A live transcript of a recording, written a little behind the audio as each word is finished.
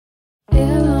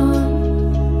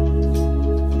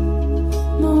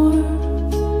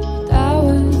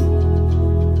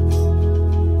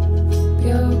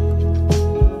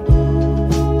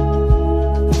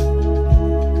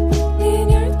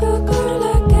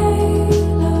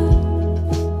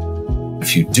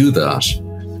if you do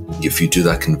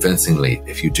that convincingly,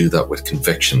 if you do that with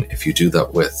conviction, if you do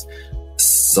that with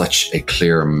such a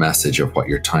clear message of what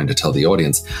you're trying to tell the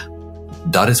audience,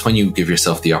 that is when you give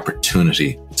yourself the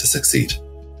opportunity to succeed.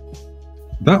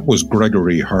 That was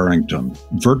Gregory Harrington,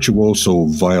 virtuoso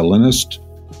violinist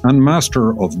and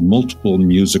master of multiple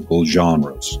musical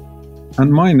genres.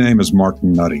 And my name is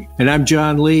Martin Nutty. And I'm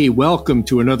John Lee. Welcome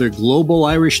to another Global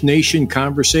Irish Nation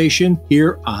conversation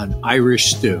here on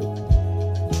Irish Stew.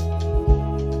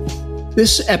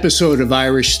 This episode of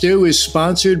Irish Stew is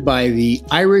sponsored by the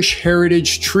Irish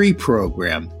Heritage Tree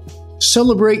Program.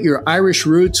 Celebrate your Irish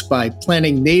roots by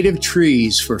planting native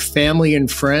trees for family and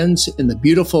friends in the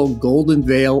beautiful Golden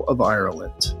Vale of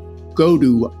Ireland. Go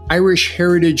to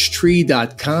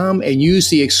irishheritagetree.com and use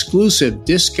the exclusive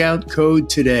discount code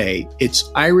today. It's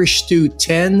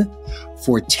IrishStew10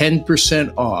 for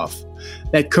 10% off.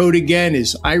 That code again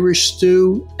is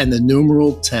IrishStew and the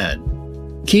numeral 10.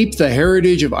 Keep the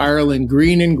heritage of Ireland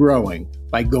green and growing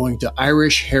by going to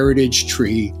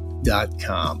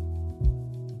irishheritagetree.com.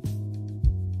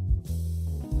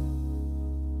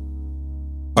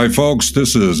 Hi, folks.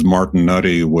 This is Martin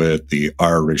Nutty with the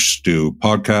Irish Stew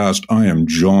podcast. I am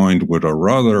joined with a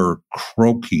rather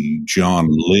croaky John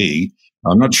Lee.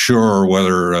 I'm not sure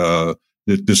whether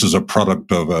this is a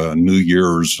product of a New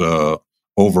Year's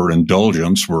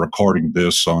overindulgence. We're recording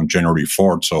this on January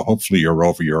 4th, so hopefully you're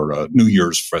over your New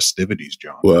Year's festivities,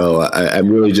 John. Well, I'm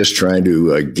really just trying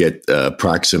to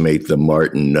approximate the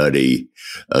Martin Nutty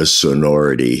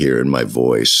sonority here in my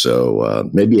voice.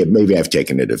 So maybe I've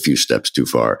taken it a few steps too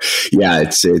far. Yeah,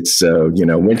 it's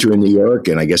winter in New York,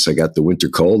 and I guess I got the winter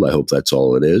cold. I hope that's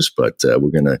all it is. But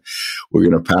we're gonna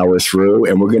power through,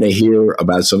 and we're gonna hear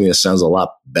about something that sounds a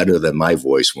lot better than my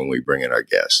voice when we bring in our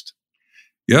guest.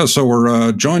 Yeah, so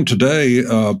we're joined today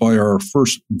by our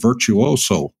first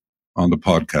virtuoso on the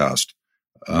podcast.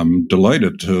 I'm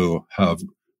delighted to have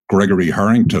Gregory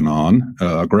Harrington on.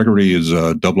 Gregory is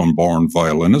a Dublin-born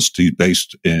violinist. He's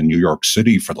based in New York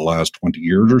City for the last 20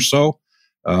 years or so.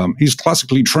 He's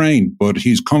classically trained, but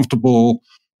he's comfortable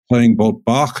playing both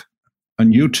Bach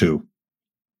and U2.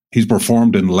 He's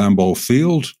performed in Lambeau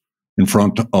Field in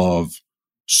front of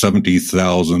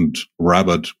 70,000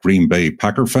 rabid Green Bay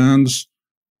Packer fans.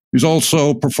 He's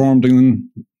also performed in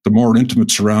the more intimate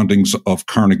surroundings of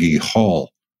Carnegie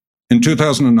Hall. In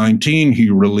 2019, he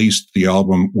released the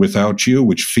album Without You,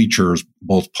 which features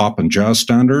both pop and jazz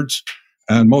standards.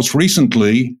 And most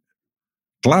recently,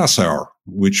 Glass Hour,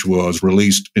 which was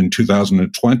released in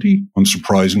 2020,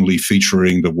 unsurprisingly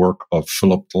featuring the work of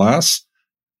Philip Glass.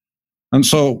 And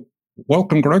so,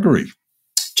 welcome, Gregory.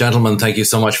 Gentlemen, thank you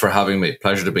so much for having me.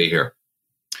 Pleasure to be here.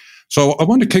 So I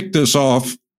want to kick this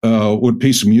off with a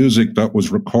piece of music that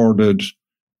was recorded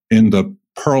in the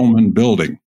Perelman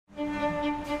Building.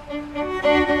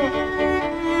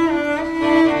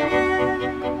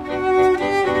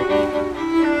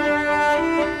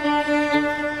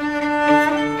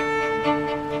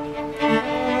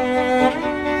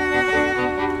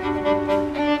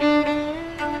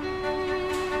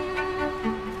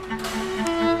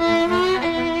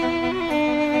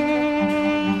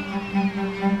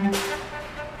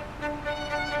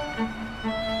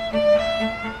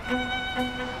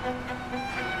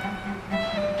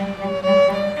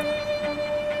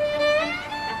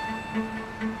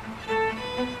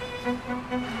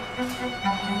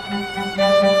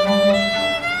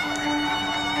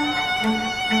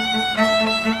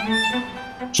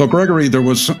 So, Gregory, there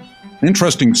was an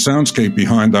interesting soundscape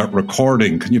behind that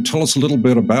recording. Can you tell us a little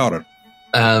bit about it?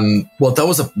 Well, that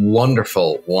was a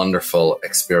wonderful, wonderful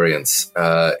experience.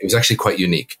 It was actually quite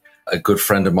unique. A good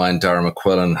friend of mine, Darragh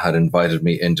McQuillan, had invited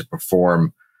me in to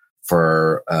perform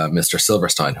for Mr.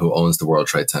 Silverstein, who owns the World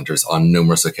Trade Centers, on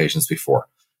numerous occasions before.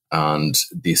 And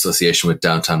the association with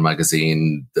Downtown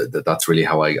Magazine, that's really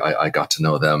how I got to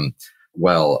know them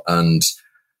well. And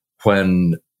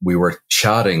when we were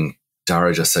chatting,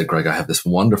 Darragh just said, Greg, I have this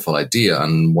wonderful idea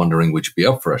and wondering, would you be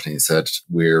up for it? And he said,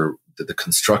 the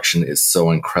construction is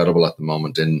so incredible at the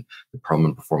moment in the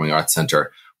Perelman Performing Arts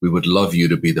Centre. We would love you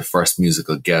to be the first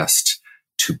musical guest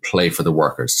to play for the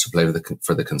workers, to play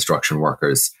for the construction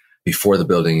workers before the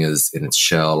building is in its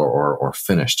shell or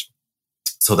finished.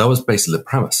 So that was basically the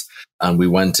premise. And we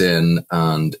went in,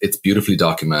 and it's beautifully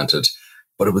documented,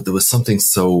 but there was something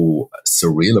so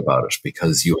surreal about it,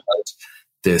 because you had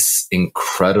this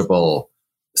incredible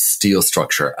steel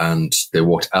structure, and they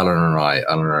walked Eleanor and I.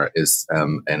 Eleanor is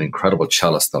an incredible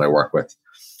cellist that I work with,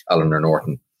 Eleanor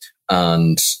Norton.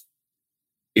 And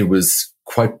it was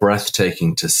quite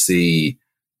breathtaking to see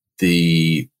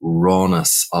the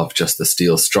rawness of just the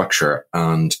steel structure,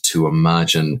 and to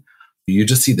imagine you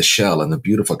just see the shell and the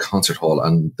beautiful concert hall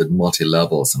and the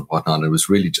multi-levels and whatnot. It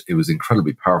was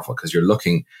incredibly powerful because you're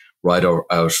looking right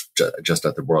out just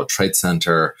at the World Trade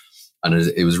Center, and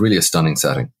it was really a stunning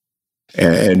setting.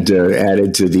 And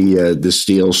added to the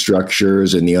steel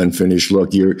structures and the unfinished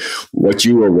look, what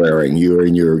you were wearing, you were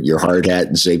in your hard hat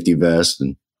and safety vest,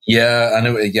 and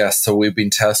so we've been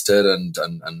tested and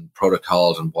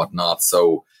protocoled and whatnot.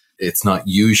 So it's not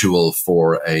usual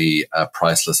for a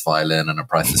priceless violin and a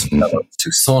priceless cello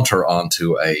to saunter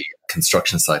onto a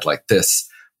construction site like this.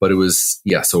 But it was,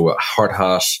 so a hard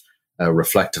hat, a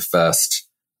reflective vest,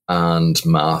 and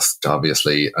masked,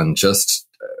 obviously, and just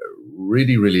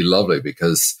really, really lovely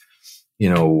because,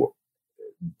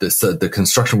 the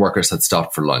construction workers had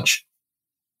stopped for lunch.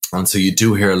 And so you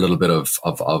do hear a little bit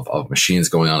of machines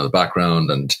going on in the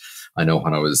background. And I know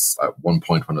when I was at one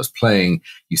point when I was playing,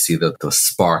 you see the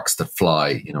sparks that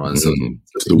fly, and so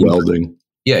the welding.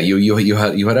 Yeah, you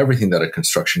had everything that a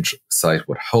construction site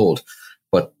would hold,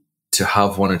 but to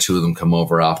have one or two of them come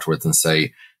over afterwards and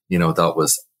say, that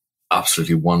was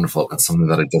absolutely wonderful and something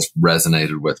that just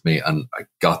resonated with me, and I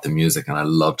got the music and I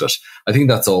loved it. I think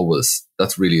that's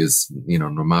really is, no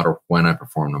matter when I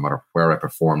perform, no matter where I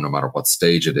perform, no matter what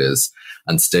stage it is,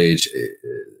 and stage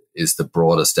is the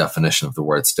broadest definition of the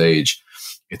word stage.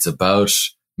 It's about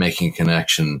making a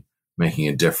connection, making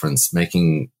a difference,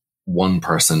 making one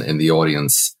person in the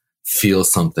audience feel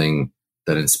something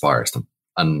that inspires them.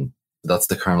 And that's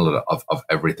the kernel of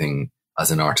everything as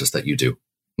an artist that you do.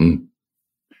 Mm.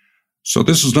 So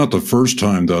this is not the first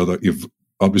time, though, that you've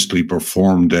obviously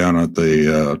performed down at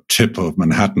the tip of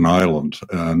Manhattan Island.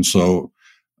 And so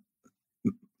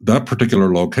that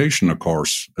particular location, of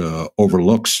course,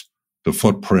 overlooks the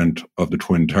footprint of the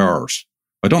Twin Towers.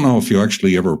 I don't know if you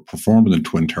actually ever performed in the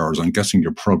Twin Towers. I'm guessing you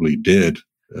probably did.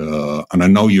 And I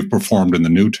know you've performed in the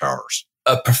New Towers.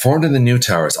 Performed in the New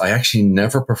Towers. I actually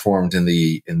never performed in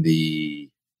the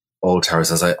Old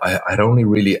Towers, as I'd only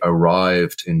really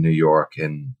arrived in New York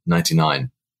in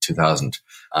 99, 2000.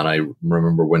 And I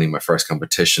remember winning my first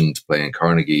competition to play in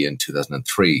Carnegie in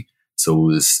 2003.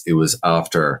 So it was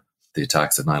after the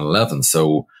attacks at 9/11.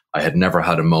 So I had never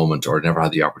had a moment or never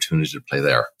had the opportunity to play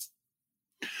there.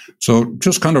 So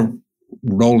just kind of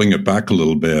rolling it back a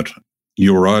little bit,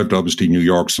 you arrived obviously in New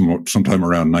York sometime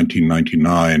around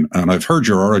 1999. And I've heard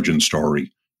your origin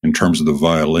story in terms of the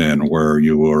violin, where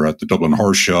you were at the Dublin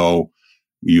Horse Show.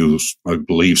 You, I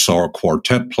believe, saw a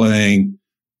quartet playing.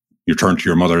 You turned to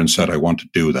your mother and said, I want to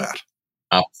do that.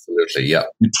 Absolutely, yeah.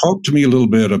 You talked to me a little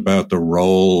bit about the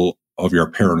role of your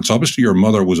parents. Obviously, your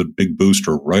mother was a big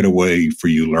booster right away for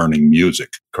you learning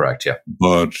music. Correct, yeah.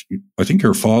 But I think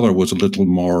your father was a little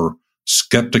more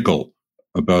skeptical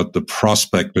about the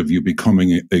prospect of you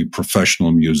becoming a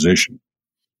professional musician.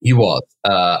 He was.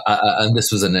 And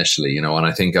this was initially, and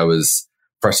I think I was,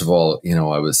 first of all,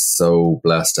 I was so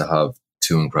blessed to have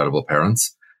two incredible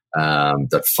parents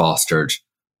that fostered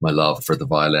my love for the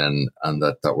violin and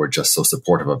that were just so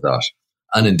supportive of that.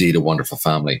 And indeed, a wonderful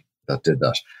family that did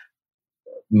that.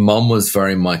 Mom was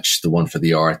very much the one for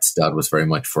the arts. Dad was very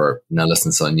much for, now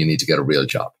listen, son, you need to get a real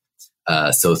job.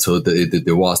 So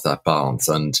there was that balance.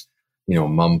 And,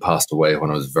 Mom passed away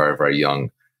when I was very, very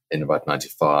young in about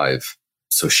 95.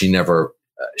 So she never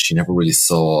really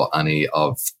saw any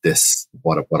of this,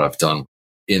 what I've done.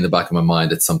 In the back of my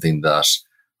mind, it's something that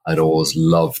I'd always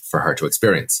loved for her to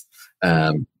experience.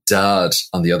 Dad,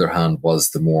 on the other hand,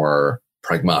 was the more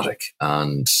pragmatic.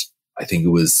 And I think it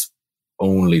was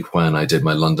only when I did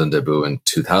my London debut in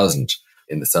 2000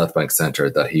 in the South Bank Centre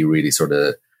that he really sort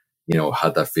of,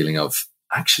 had that feeling of,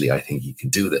 actually, I think you can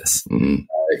do this. Mm-hmm.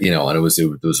 And there was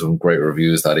some great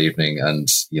reviews that evening, and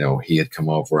he had come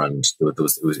over, and it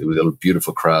was a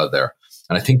beautiful crowd there.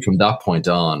 And I think from that point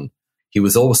on, he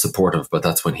was always supportive, but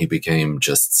that's when he became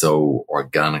just so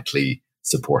organically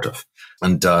supportive.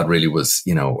 And Dad really was,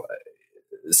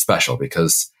 special,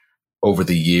 because over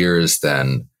the years,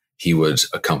 then he would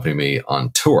accompany me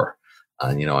on tour,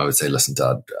 and I would say, "Listen,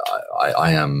 Dad,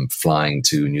 I am flying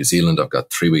to New Zealand. I've got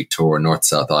 3-week tour, North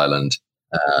South Island.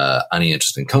 Any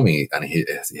interest in coming?" And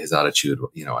his attitude,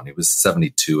 and he was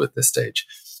 72 at this stage.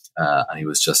 And he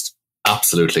was just,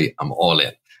 absolutely, I'm all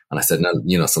in. And I said,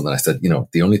 no, something. I said,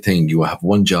 the only thing, you have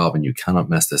one job and you cannot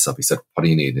mess this up. He said, what do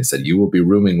you need? And he said, you will be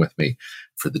rooming with me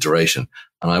for the duration.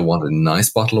 And I want a nice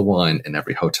bottle of wine in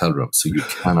every hotel room. So you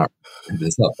cannot do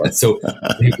this up. Right? So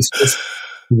it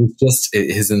was just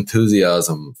his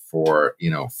enthusiasm for,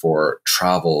 for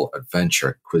travel,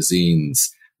 adventure, cuisines,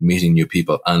 meeting new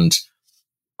people. And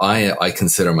I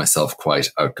consider myself quite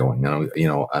outgoing, and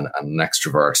an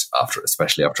extrovert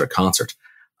especially after a concert.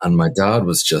 And my dad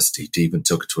was he even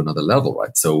took it to another level,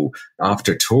 right? So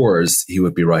after tours, he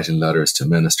would be writing letters to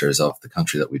ministers of the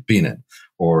country that we'd been in,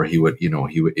 or it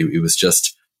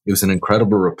was an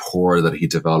incredible rapport that he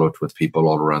developed with people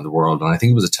all around the world. And I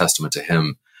think it was a testament to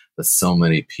him that so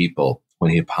many people,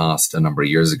 when he passed a number of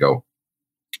years ago,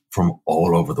 from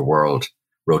all over the world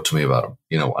wrote to me about him,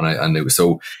 and it was,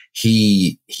 so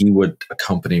he would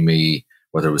accompany me,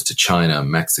 whether it was to China,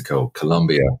 Mexico,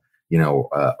 Colombia,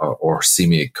 or see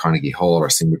me at Carnegie Hall, or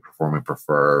see me performing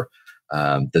for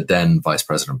the then Vice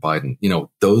President Biden.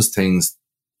 Those things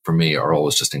for me are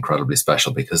always just incredibly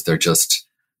special because they're just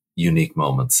unique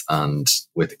moments. And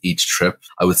with each trip,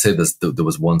 I would say there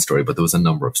was one story, but there was a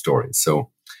number of stories.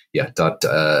 So yeah,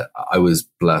 I was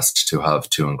blessed to have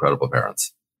two incredible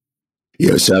parents.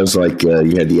 It sounds like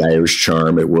you had the Irish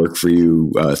charm at work for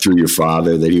you through your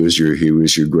father. That he was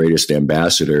your greatest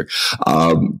ambassador.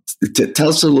 Tell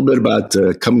us a little bit about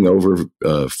coming over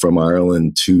from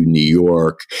Ireland to New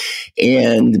York,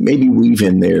 and maybe weave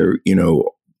in there.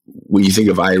 When you think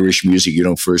of Irish music, you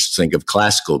don't first think of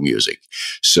classical music.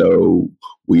 So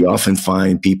we often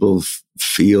find people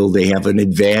feel they have an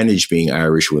advantage being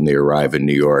Irish when they arrive in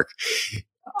New York.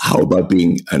 How about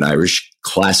being an Irish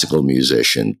classical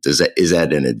musician? Is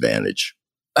that an advantage?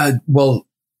 Well,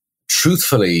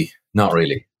 truthfully, not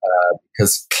really,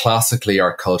 because classically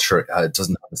our culture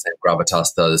doesn't have the same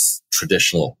gravitas as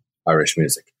traditional Irish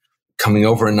music. Coming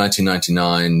over in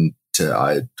 1999,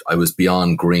 I was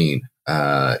beyond green,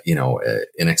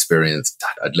 inexperienced.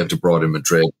 I'd lived abroad in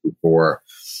Madrid before,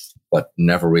 but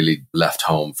never really left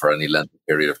home for any lengthy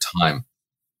period of time.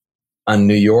 And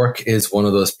New York is one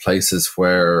of those places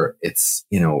where it's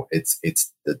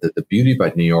the beauty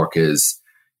about New York is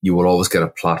you will always get a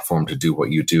platform to do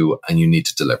what you do, and you need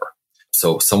to deliver.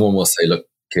 So someone will say, look,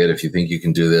 kid, if you think you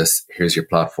can do this, here's your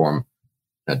platform.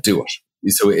 Now do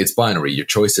it. So it's binary. Your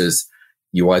choice is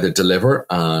you either deliver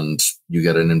and you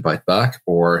get an invite back,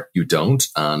 or you don't,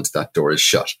 and that door is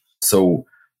shut. So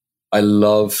I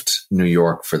loved New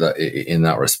York for that, in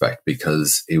that respect,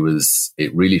 because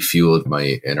it really fueled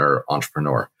my inner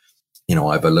entrepreneur.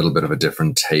 I have a little bit of a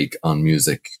different take on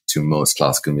music to most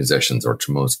classical musicians, or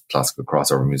to most classical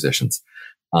crossover musicians.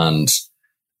 And,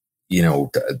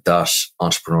 that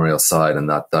entrepreneurial side and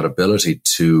that ability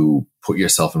to put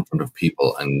yourself in front of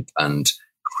people and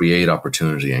create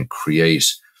opportunity and create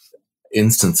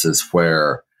instances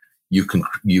where you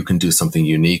can do something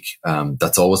unique.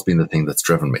 That's always been the thing that's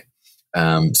driven me.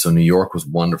 So New York was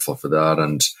wonderful for that.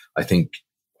 And I think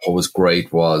what was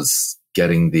great was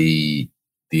getting the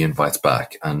invites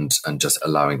back and just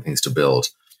allowing things to build.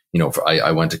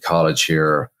 I went to college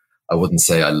here. I wouldn't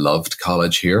say I loved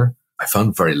college here. I found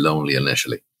it very lonely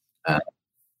initially,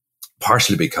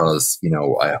 partially because,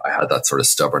 I had that sort of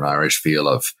stubborn Irish feel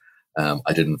of,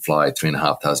 I didn't fly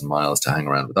 3,500 miles to hang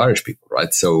around with Irish people,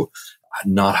 right? So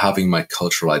not having my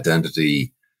cultural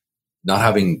identity, not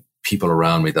having people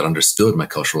around me that understood my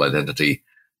cultural identity,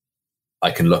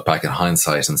 I can look back in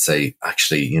hindsight and say,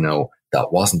 actually,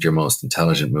 that wasn't your most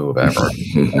intelligent move ever,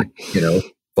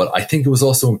 But I think it was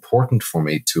also important for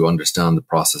me to understand the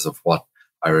process of what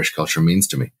Irish culture means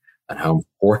to me, and how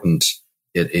important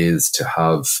it is to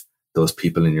have those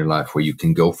people in your life where you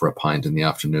can go for a pint in the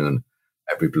afternoon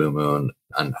every blue moon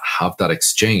and have that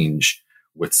exchange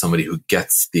with somebody who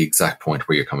gets the exact point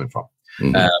where you're coming from.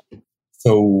 Mm-hmm.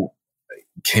 So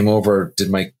came over, did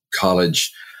my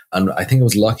college, and I think I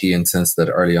was lucky in the sense that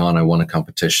early on I won a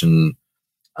competition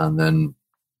and then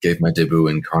gave my debut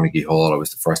in Carnegie Hall. I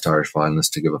was the first Irish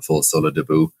violinist to give a full solo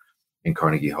debut in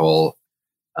Carnegie Hall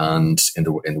and in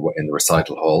the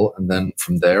recital hall. And then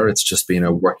from there, it's just been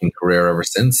a working career ever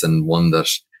since, and one that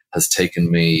has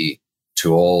taken me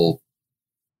to all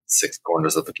six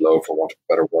corners of the globe, for want of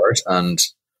a better word, and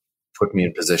put me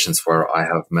in positions where I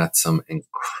have met some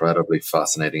incredibly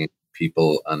fascinating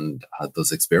people and had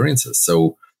those experiences.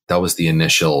 So that was the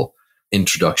initial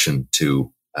introduction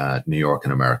to New York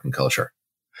and American culture.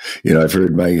 I've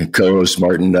heard my co-host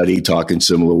Martin Nutty talk in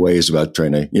similar ways about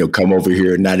trying to, come over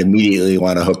here and not immediately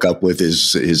want to hook up with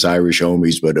his Irish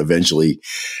homies, but eventually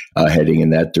heading in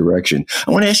that direction.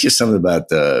 I want to ask you something about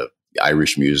the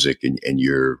Irish music and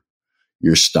your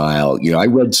style. I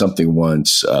read something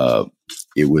once.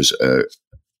 It was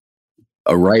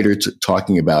a writer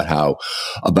talking about how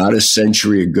about a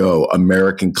century ago,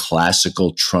 American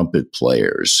classical trumpet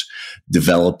players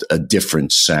developed a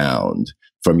different sound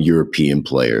from European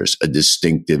players, a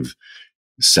distinctive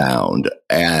sound.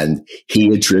 And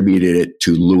he attributed it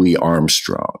to Louis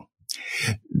Armstrong.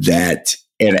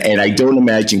 And I don't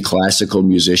imagine classical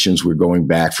musicians were going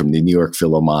back from the New York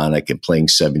Philharmonic and playing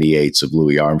 78s of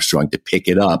Louis Armstrong to pick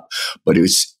it up, but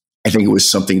I think it was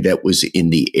something that was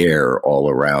in the air all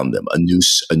around them, a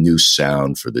new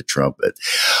sound for the trumpet.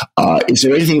 Is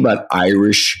there anything about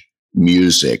Irish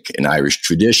music and Irish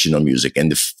traditional music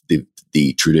and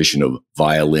the tradition of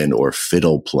violin or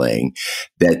fiddle playing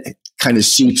that kind of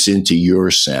seeps into your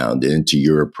sound and into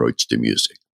your approach to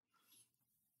music?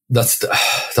 That's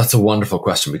a wonderful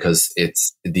question, because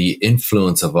it's the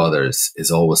influence of others is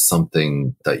always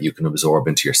something that you can absorb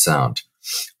into your sound.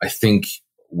 I think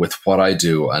with what I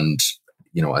do, and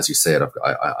as you said,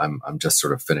 I'm just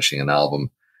sort of finishing an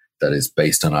album that is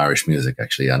based on Irish music,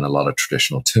 actually, and a lot of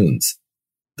traditional tunes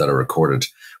that are recorded.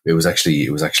 It was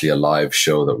actually a live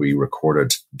show that we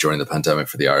recorded during the pandemic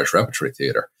for the Irish Repertory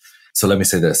Theatre. So let me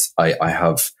say this: I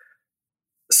have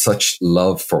such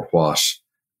love for what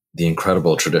the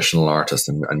incredible traditional artists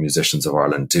and musicians of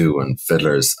Ireland do, and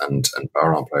fiddlers and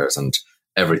baron players and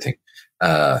everything.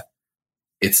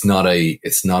 It's not a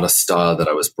style that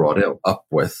I was brought up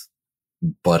with,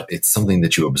 but it's something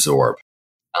that you absorb.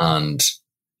 And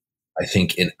I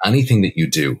think in anything that you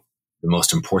do, the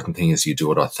most important thing is you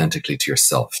do it authentically to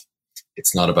yourself.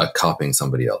 It's not about copying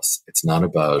somebody else. It's not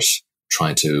about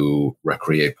trying to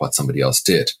recreate what somebody else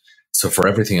did. So for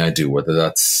everything I do, whether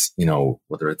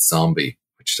it's Zombie,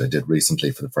 which I did recently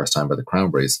for the first time by the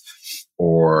Cranberries,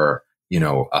 or,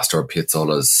 Astor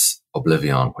Piazzolla's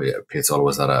Oblivion, where Piazzolla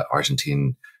was at an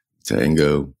Argentine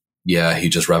tango. Yeah, he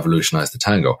just revolutionized the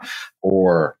tango.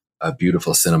 Or a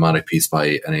beautiful cinematic piece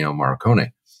by Ennio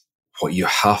Morricone. What you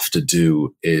have to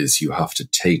do is you have to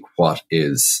take what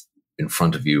is in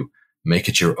front of you, make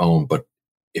it your own. But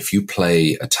if you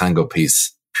play a tango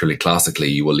piece purely classically,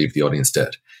 you will leave the audience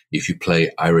dead. If you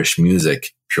play Irish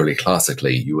music purely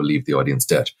classically, you will leave the audience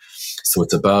dead. So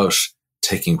it's about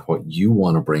taking what you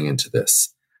want to bring into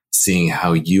this, seeing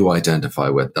how you identify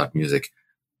with that music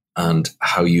and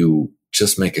how you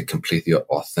just make it completely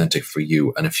authentic for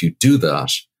you. And if you do that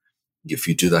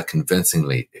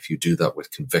convincingly, if you do that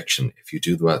with conviction, if you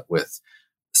do that with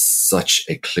such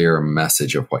a clear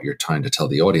message of what you're trying to tell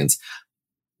the audience,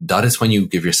 that is when you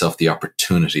give yourself the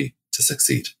opportunity to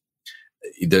succeed.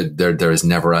 There is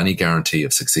never any guarantee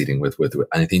of succeeding with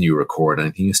anything you record,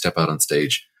 anything you step out on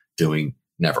stage doing,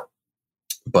 never.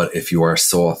 But if you are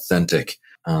so authentic,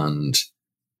 and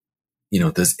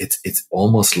it's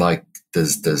almost like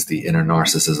there's the inner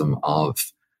narcissism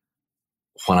of,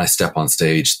 when I step on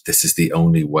stage, this is the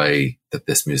only way that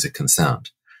this music can sound.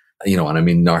 And I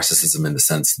mean narcissism in the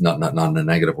sense, not in a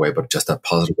negative way, but just that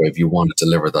positive way. If you want to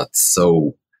deliver that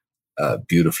so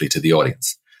beautifully to the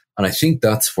audience. And I think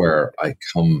that's where I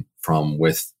come from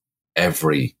with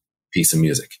every piece of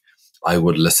music. I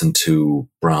would listen to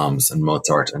Brahms and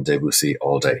Mozart and Debussy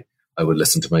all day. I would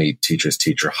listen to my teacher's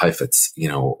teacher, Heifetz,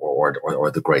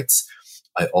 or the greats.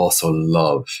 I also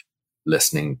love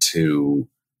listening to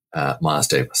Miles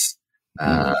Davis,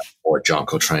 or John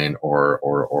Coltrane,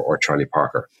 or Charlie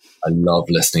Parker. I love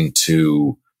listening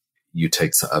to, you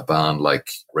take a band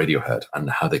like Radiohead and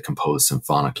how they compose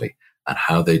symphonically and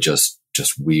how they just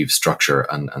weave structure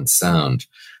and sound,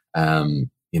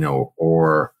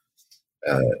 or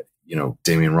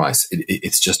Damien Rice.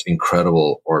 It's just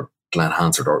incredible, or Glenn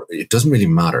Hansard, or it doesn't really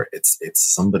matter. It's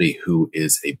somebody who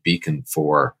is a beacon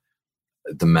for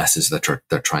the message that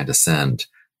they're trying to send.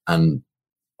 And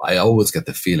I always get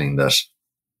the feeling that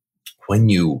when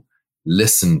you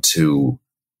listen to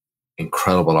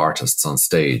incredible artists on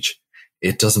stage,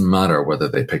 it doesn't matter whether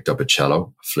they picked up a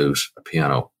cello, a flute, a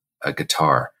piano, a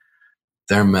guitar.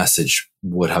 Their message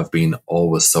would have been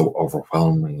always so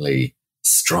overwhelmingly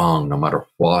strong, no matter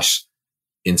what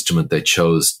instrument they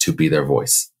chose to be their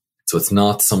voice. So it's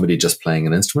not somebody just playing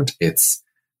an instrument. It's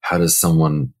how does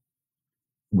someone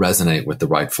resonate with the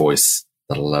right voice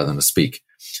that'll allow them to speak.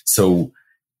 So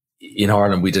in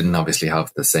Ireland, we didn't obviously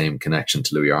have the same connection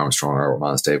to Louis Armstrong or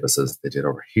Miles Davis as they did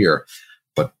over here.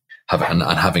 But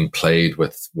having played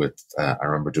with I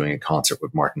remember doing a concert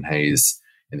with Martin Hayes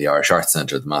in the Irish Arts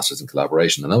Centre, the Masters in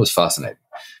Collaboration, and that was fascinating.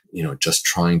 Just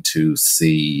trying to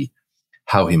see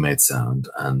how he made sound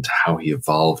and how he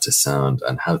evolved his sound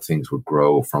and how things would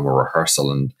grow from a rehearsal.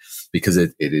 And because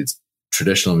it is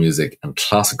traditional music and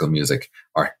classical music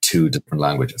are two different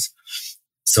languages.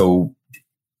 So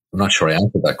I'm not sure I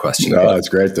answered that question. No, that's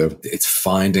great though. It's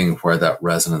finding where that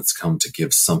resonance come to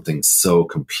give something so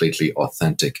completely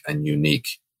authentic and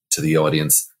unique to the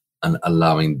audience and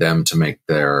allowing them to make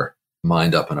their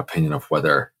mind up an opinion of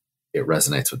whether it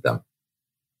resonates with them.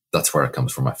 That's where it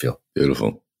comes from, I feel.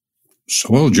 Beautiful.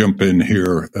 So I'll jump in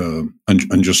here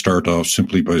and just start off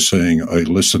simply by saying I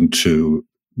listened to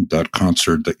that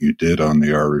concert that you did on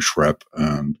the Irish Rep,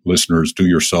 and listeners, do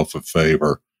yourself a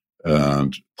favor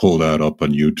and pull that up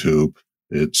on YouTube.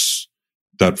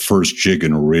 that first jig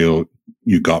and a reel,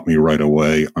 you got me right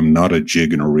away. I'm not a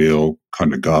jig and a reel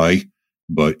kind of guy,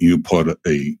 but you put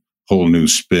a whole new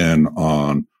spin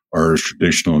on Irish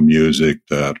traditional music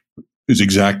that is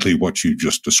exactly what you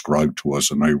just described to us.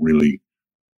 And I really,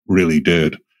 really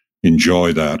did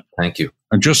enjoy that. Thank you.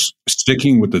 And just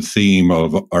sticking with the theme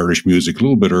of Irish music, a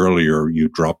little bit earlier, you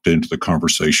dropped into the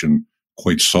conversation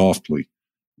quite softly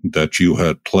that you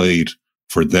had played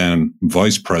for then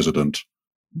Vice President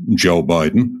Joe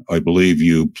Biden. I believe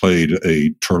you played a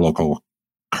Turlough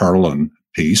Carolan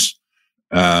piece.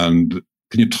 And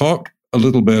can you talk a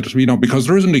little bit, because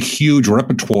there isn't a huge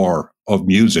repertoire of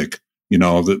music,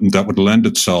 that would lend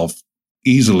itself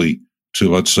easily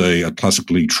to, let's say, a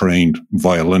classically trained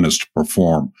violinist to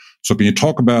perform. So can you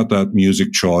talk about that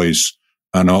music choice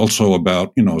and also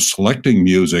about, selecting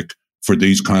music for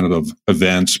these kind of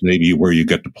events, maybe where you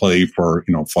get to play for,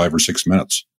 5 or 6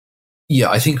 minutes? Yeah,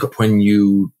 I think when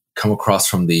you come across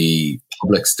from the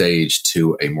public stage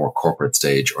to a more corporate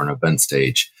stage or an event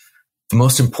stage, the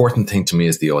most important thing to me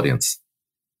is the audience.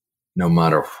 No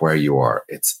matter where you are,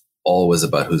 it's always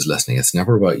about who's listening. It's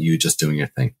never about you just doing your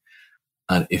thing.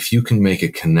 And if you can make a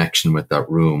connection with that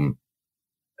room,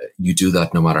 you do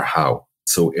that no matter how.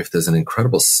 So if there's an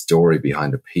incredible story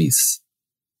behind a piece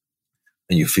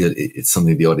and you feel it's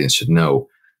something the audience should know,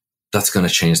 that's going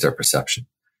to change their perception.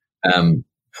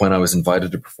 When I was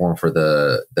invited to perform for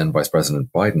the then Vice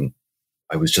President Biden,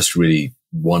 I was just really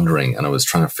wondering, and I was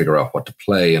trying to figure out what to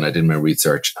play, and I did my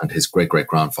research, and his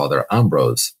great-great-grandfather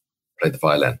Ambrose played the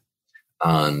violin,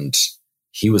 and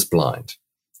he was blind.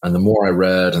 And the more I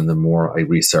read and the more I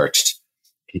researched,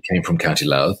 he came from County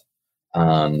Louth,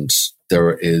 and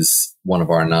there is one of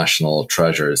our national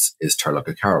treasures is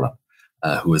Turlough Carolan,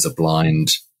 who is a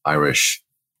blind Irish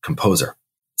composer.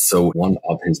 So one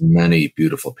of his many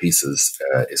beautiful pieces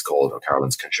is called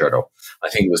O'Carolan's Concerto. I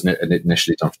think it was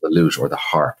initially done for the lute or the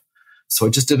harp. So I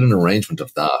just did an arrangement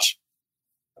of that,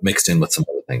 mixed in with some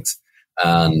other things.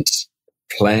 And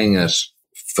playing it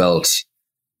felt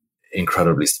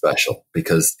incredibly special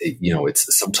because,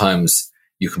 it's sometimes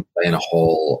you can play in a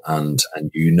hall and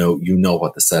you know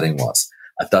what the setting was.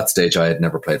 At that stage, I had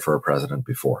never played for a president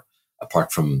before,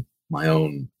 apart from my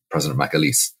own President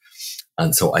McAleese.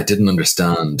 And so I didn't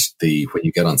understand when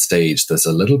you get on stage, there's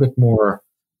a little bit more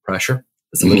pressure.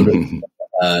 There's a little bit,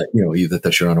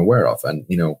 that you're unaware of. And,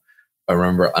 I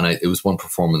remember, it was one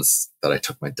performance that I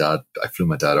flew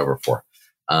my dad over for,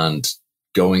 and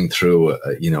going through,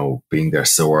 being there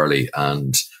so early.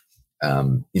 And,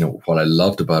 what I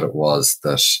loved about it was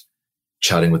that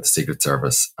chatting with the Secret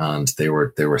Service, and they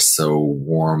were so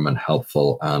warm and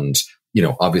helpful. And,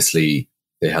 obviously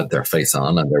they had their face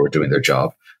on and they were doing their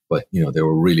job. But,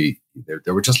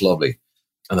 they were just lovely.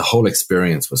 And the whole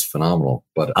experience was phenomenal.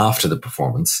 But after the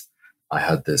performance, I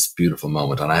had this beautiful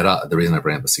moment. And the reason I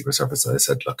bring up the Secret Service, I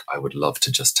said, look, I would love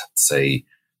to just say,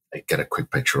 get a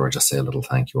quick picture or just say a little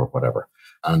thank you or whatever.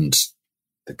 And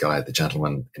the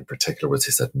gentleman in particular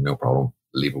he said, no problem,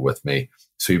 leave it with me.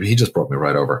 So he just brought me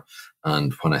right over.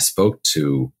 And when I spoke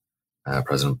to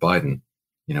President Biden,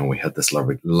 we had this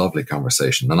lovely, lovely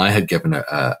conversation, and I had given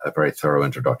a very thorough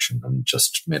introduction and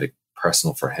just made it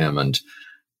personal for him and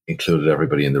included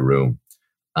everybody in the room.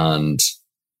 And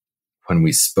when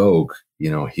we spoke,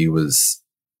 he was,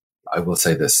 I will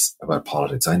say this about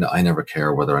politics. I never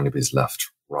care whether anybody's left,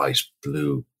 right,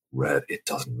 blue, red. It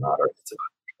doesn't matter.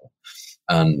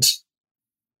 And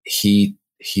he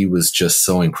was just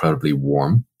so incredibly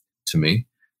warm to me,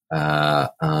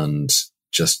 and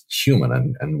just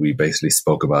human. And we basically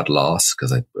spoke about loss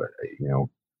because I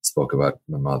spoke about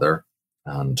my mother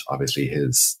and obviously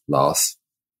his loss.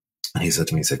 And he said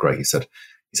to me, Greg, he said,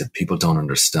 people don't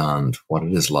understand what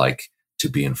it is like to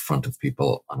be in front of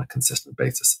people on a consistent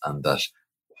basis, and that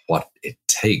what it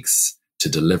takes to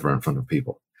deliver in front of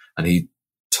people. And he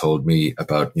told me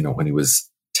about, when he was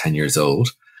 10 years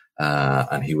old,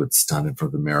 and he would stand in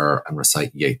front of the mirror and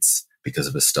recite Yeats because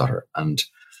of his stutter. And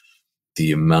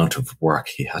the amount of work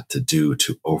he had to do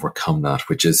to overcome that,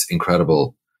 which is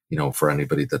incredible, for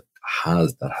anybody that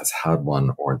has had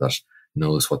one or that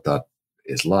knows what that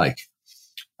is like.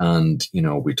 And,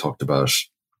 we talked about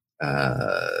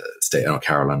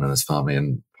Carolan and his family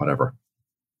and whatever.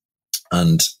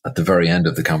 And at the very end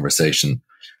of the conversation,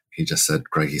 he just said,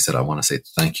 Greg, he said, I want to say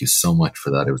thank you so much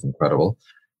for that. It was incredible.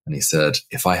 And he said,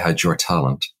 if I had your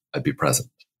talent, I'd be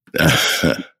president.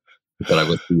 That I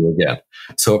would see you again.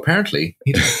 So apparently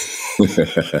he did.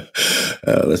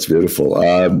 That's beautiful.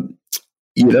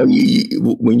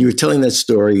 when you were telling that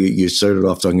story, you started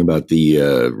off talking about the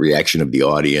reaction of the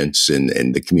audience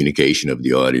and the communication of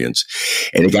the audience.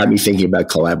 And it got me thinking about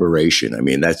collaboration. I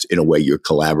mean, that's in a way you're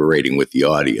collaborating with the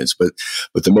audience, but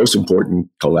the most important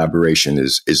collaboration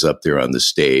is up there on the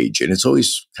stage. And it's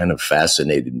always kind of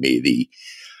fascinated me,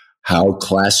 how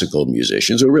classical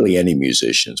musicians, or really any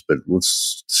musicians, but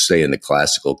let's stay in the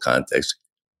classical context,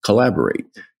 collaborate.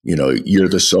 You're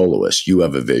the soloist, you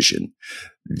have a vision.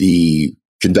 The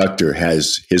conductor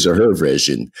has his or her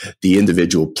vision. The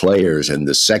individual players and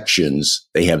the sections,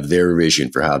 they have their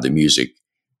vision for how the music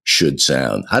should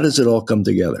sound. How does it all come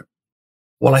together?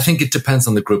 Well, I think it depends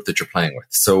on the group that you're playing with.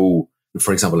 So,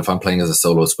 for example, if I'm playing as a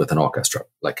soloist with an orchestra,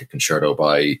 like a concerto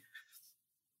by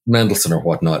Mendelssohn or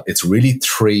whatnot, it's really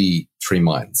three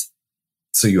minds.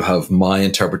 So you have my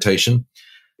interpretation,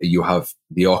 you have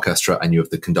the orchestra, and you have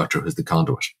the conductor who's the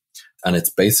conduit. And it's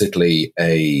basically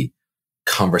a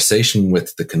conversation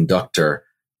with the conductor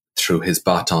through his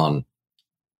baton.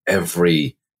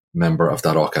 Every member of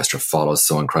that orchestra follows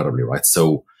so incredibly, right?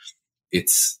 So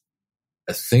it's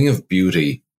a thing of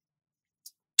beauty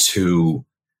to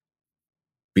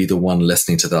be the one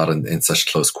listening to that in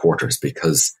such close quarters,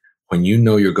 because when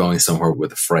you're going somewhere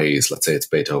with a phrase, let's say it's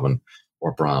Beethoven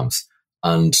or Brahms,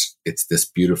 and it's this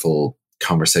beautiful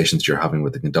conversation that you're having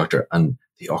with the conductor, and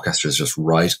the orchestra is just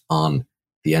right on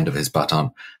the end of his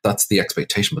baton. That's the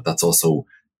expectation, but that's also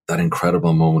that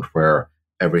incredible moment where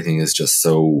everything is just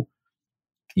so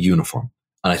uniform.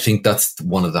 And I think that's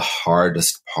one of the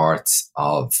hardest parts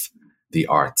of the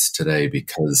arts today,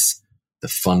 because the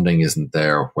funding isn't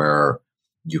there where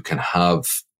you can have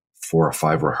 4 or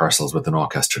 5 rehearsals with an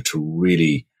orchestra to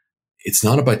really, it's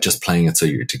not about just playing it so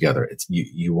you're together. It's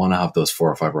you want to have those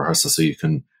 4 or 5 rehearsals so you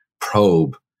can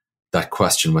probe that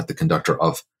question with the conductor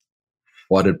of,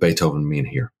 what did Beethoven mean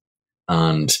here?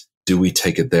 And do we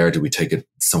take it there? Do we take it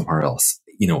somewhere else?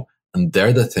 And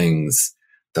they're the things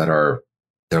that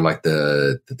they're like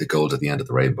the gold at the end of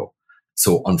the rainbow.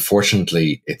 So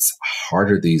unfortunately, it's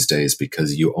harder these days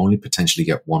because you only potentially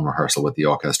get 1 rehearsal with the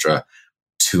orchestra,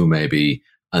 2 maybe,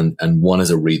 and 1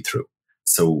 is a read through.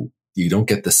 So you don't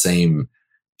get the same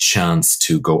chance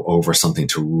to go over something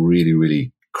to really,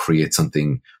 really create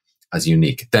something as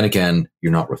unique. Then again,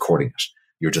 you're not recording it.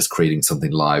 You're just creating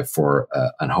something live for,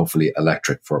 and hopefully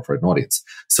electric for an audience.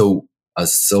 So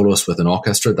as soloist with an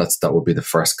orchestra, that would be the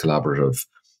first collaborative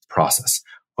process.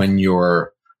 When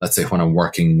let's say when I'm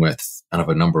working with, and I have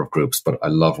a number of groups, but I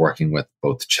love working with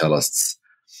both cellists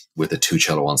with a 2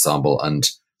 cello ensemble. And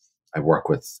I work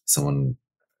with someone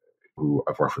who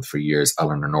I've worked with for years,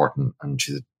 Eleanor Norton, and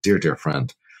she's a dear, dear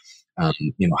friend. And,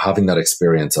 having that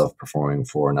experience of performing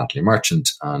for Natalie Merchant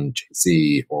and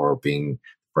Jay-Z, or being,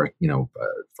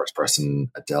 first person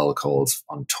Adele calls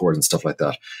on tours and stuff like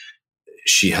that.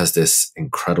 She has this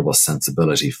incredible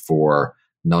sensibility for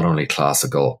not only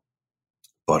classical,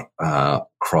 but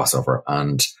crossover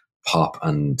and pop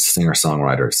and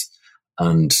singer-songwriters.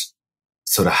 And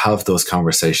so to have those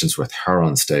conversations with her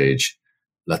on stage,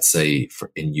 let's say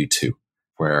in U2,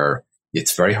 where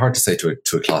it's very hard to say to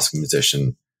a classical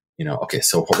musician, okay,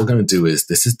 so what we're going to do is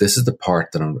this is the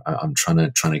part that I'm trying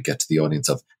to get to the audience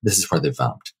of. This is where they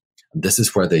vamped, and this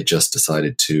is where they just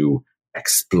decided to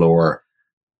explore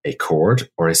a chord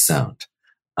or a sound.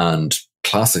 And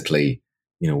classically,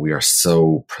 we are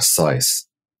so precise,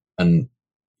 and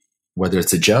whether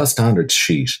it's a jazz standard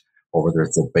sheet or whether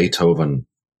it's a Beethoven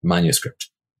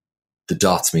manuscript, the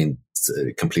dots mean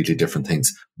completely different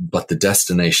things, but the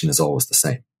destination is always the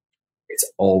same. It's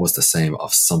always the same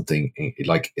of something,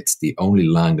 like it's the only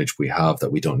language we have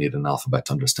that we don't need an alphabet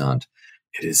to understand.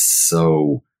 It is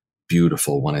so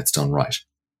beautiful when it's done right.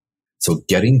 So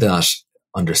getting that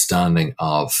understanding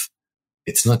of,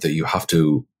 it's not that you have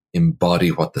to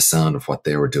embody what the sound of what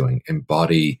they were doing,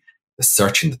 embody the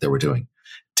searching that they were doing,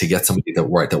 to get somebody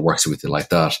that works with you like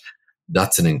that.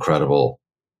 That's an incredible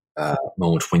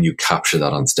moment when you capture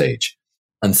that on stage.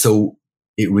 And so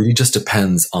it really just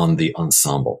depends on the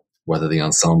ensemble, whether the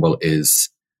ensemble is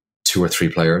 2 or 3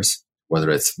 players, whether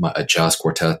it's a jazz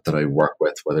quartet that I work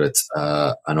with, whether it's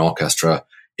an orchestra.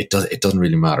 It doesn't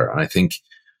really matter. And I think,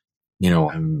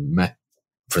 I met,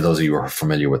 for those of you who are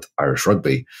familiar with Irish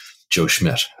rugby, Joe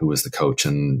Schmidt, who was the coach,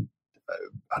 and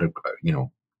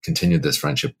continued this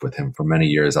friendship with him for many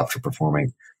years after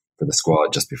performing for the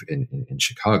squad just in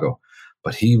Chicago.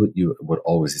 But he would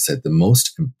always, he said, the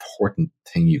most important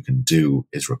thing you can do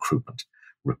is recruitment.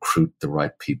 Recruit the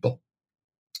right people.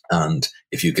 And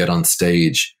if you get on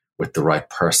stage with the right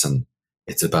person,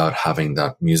 it's about having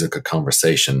that musical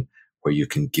conversation where you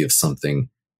can give something.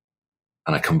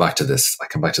 And I come back to this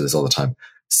all the time,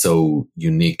 so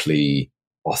uniquely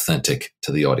authentic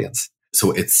to the audience.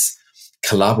 So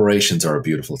collaborations are a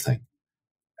beautiful thing.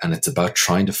 And it's about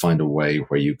trying to find a way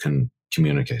where you can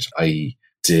communicate. I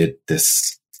did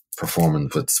this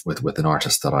performance with an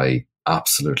artist that I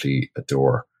absolutely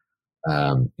adore.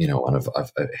 And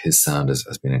his sound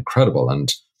has been incredible.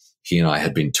 And he and I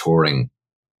had been touring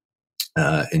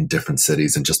in different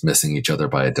cities and just missing each other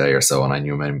by a day or so. And I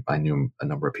knew a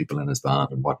number of people in his band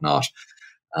and whatnot.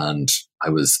 And I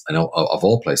know of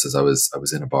all places, I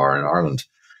was in a bar in Ireland,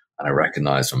 and I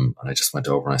recognized him, and I just went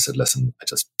over and I said, listen,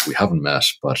 we haven't met,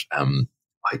 but I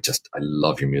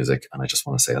love your music and I just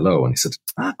want to say hello. And he said,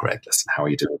 Greg, listen, how are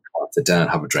you doing? Come on, sit down,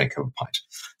 have a drink, have a pint.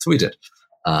 So we did.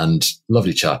 And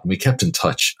lovely chat. And we kept in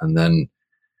touch. And then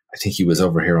I think he was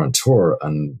over here on tour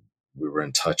and we were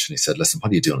in touch, and he said, listen,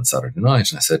 what are you doing on Saturday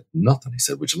night? And I said, nothing. He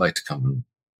said, would you like to come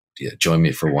and join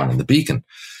me for one in the Beacon?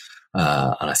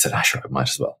 And I said, sure, I might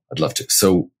as well. I'd love to.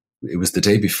 So it was the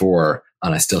day before,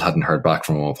 and I still hadn't heard back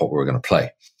from him of what we were going to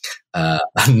play.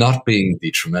 And not being the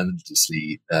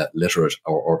tremendously literate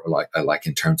or like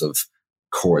in terms of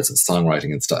chords and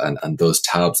songwriting and stuff, and those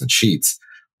tabs and sheets,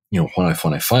 when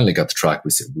I finally got the track,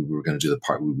 we said we were going to do the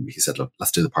part. He said, look,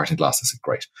 let's do the Parting Glass. I said,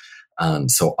 great.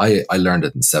 And so I learned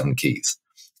it in 7 keys,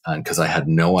 and because I had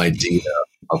no idea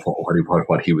of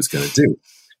what he was going to do.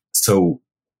 So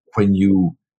when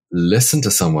you listen to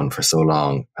someone for so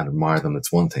long and admire them,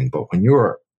 it's one thing. But when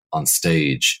you're on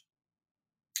stage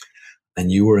and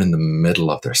you were in the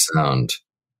middle of their sound,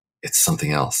 it's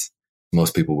something else.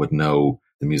 Most people would know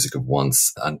the music of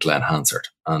Once and Glenn Hansard,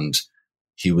 and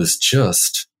he was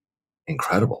just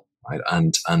incredible, right?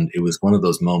 And it was one of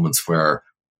those moments where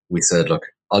we said, look,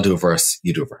 I'll do a verse,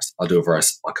 you do a verse. I'll do a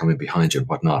verse, I'll come in behind you and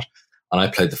whatnot. And I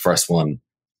played the first one,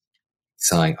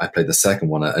 sang. I played the second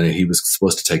one, and he was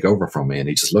supposed to take over from me, and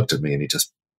he just looked at me and he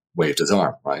just waved his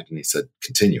arm, right? And he said,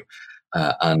 continue.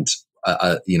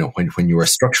 When you are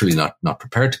structurally not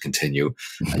prepared to continue,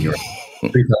 and you're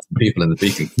 3,000 people in the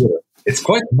Beacon Theatre, it's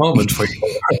quite the moment where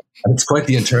and it's quite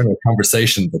the internal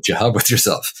conversation that you have with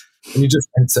yourself, and you just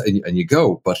and you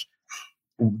go. But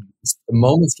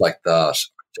moments like that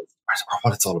are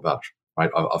what it's all about, right?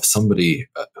 Of somebody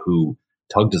who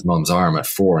tugged his mum's arm at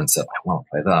 4 and said, I want to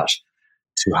play that.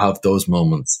 To have those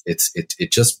moments,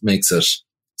 it just makes it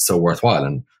so worthwhile.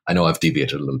 And I know I've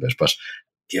deviated a little bit, but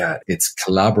yeah, it's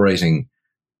collaborating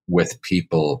with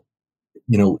people.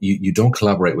 You don't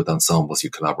collaborate with ensembles, you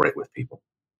collaborate with people.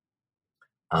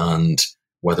 And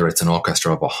whether it's an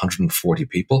orchestra of 140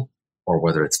 people or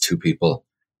whether it's 2 people,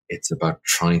 it's about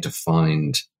trying to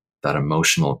find that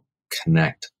emotional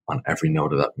connect on every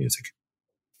note of that music.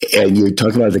 And you're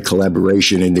talking about the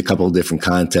collaboration in a couple of different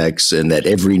contexts, and that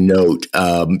every note,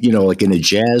 like in a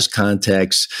jazz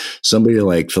context, somebody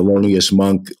like Thelonious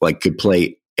Monk could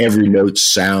play every note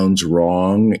sounds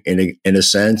wrong in a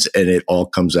sense, and it all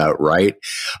comes out right.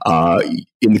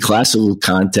 In the classical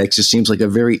context, it seems like a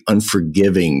very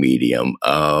unforgiving medium.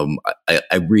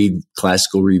 I read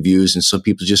classical reviews, and some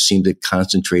people just seem to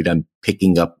concentrate on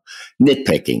picking up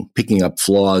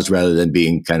flaws rather than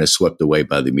being kind of swept away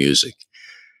by the music.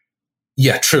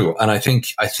 Yeah, true. And I think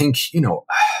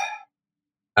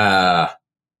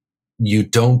you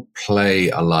don't play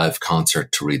a live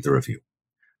concert to read the review,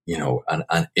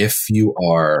 and if you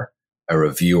are a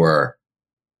reviewer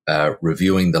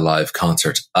reviewing the live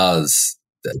concert as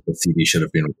the CD should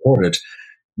have been recorded,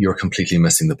 you're completely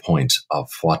missing the point of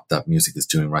what that music is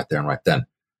doing right there and right then.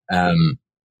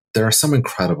 There are some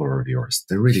incredible reviewers.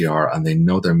 They really are. And they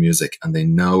know their music, and they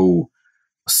know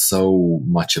so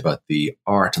much about the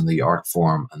art and the art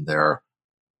form, and they're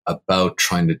about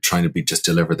trying to be just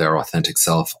deliver their authentic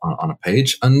self on a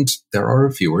page. And there are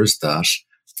reviewers that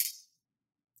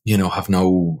have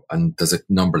no, and there's a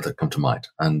number that come to mind,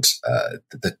 and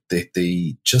that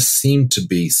they just seem to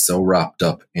be so wrapped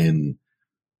up in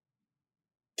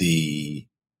the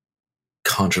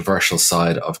controversial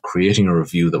side of creating a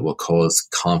review that will cause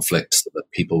conflict so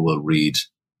that people will read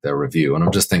their review. And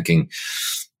I'm just thinking,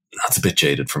 that's a bit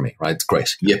jaded for me, right? It's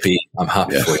great. Yippee. I'm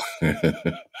happy for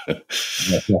you.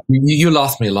 You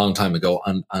lost me a long time ago,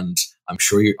 and I'm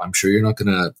sure you're not going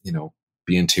to,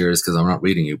 be in tears because I'm not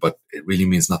reading you, but it really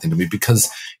means nothing to me because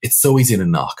it's so easy to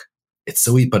knock.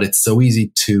 But it's so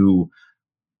easy to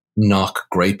knock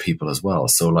great people as well.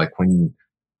 So like when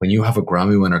you have a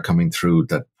Grammy winner coming through,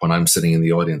 that when I'm sitting in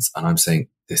the audience and I'm saying,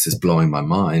 this is blowing my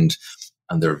mind,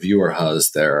 and the reviewer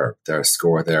has their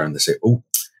score there, and they say, oh,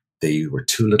 they were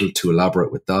too little, too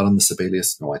elaborate with that on the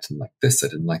Sibelius. No, I didn't like this. I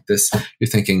didn't like this. You're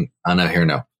thinking, Anna, here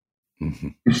now. Mm-hmm.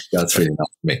 That's really not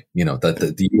for me.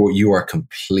 You are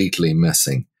completely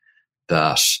missing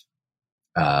that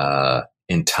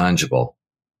intangible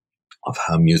of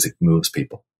how music moves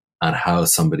people and how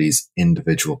somebody's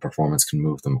individual performance can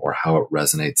move them, or how it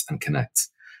resonates and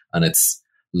connects. And it's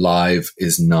live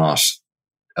is not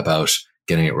about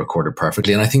getting it recorded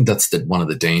perfectly. And I think that's one of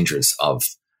the dangers of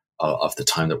the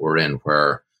time that we're in,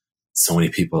 where so many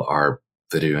people are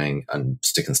videoing and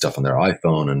sticking stuff on their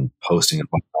iPhone and posting and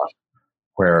whatnot,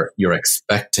 where you're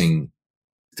expecting,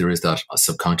 there is that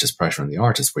subconscious pressure on the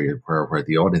artist where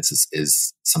the audience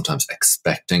is sometimes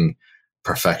expecting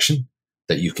perfection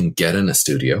that you can get in a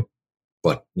studio,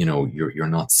 but you're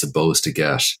not supposed to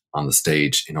get on the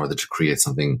stage in order to create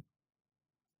something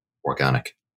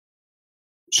organic.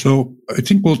 So I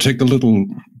think we'll take a little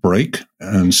break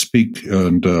and speak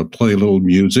and play a little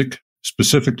music,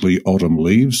 specifically Autumn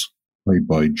Leaves, played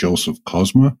by Joseph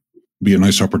Cosma. Be a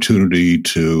nice opportunity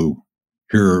to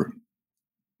hear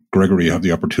Gregory have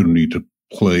the opportunity to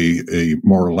play a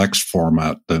more relaxed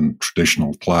format than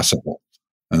traditional classical.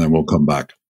 And then we'll come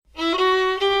back.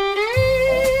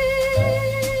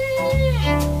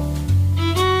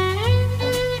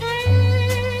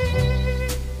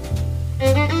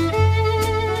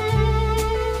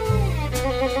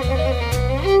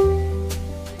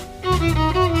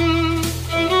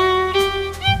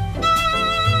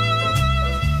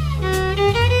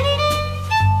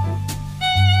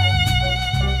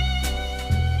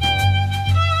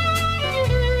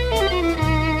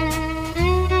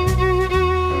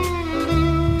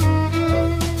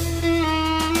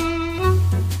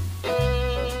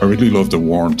 I really love the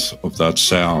warmth of that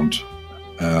sound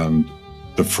and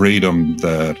the freedom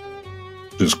that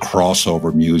this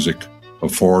crossover music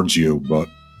affords you. But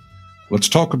let's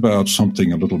talk about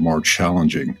something a little more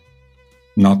challenging.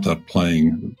 Not that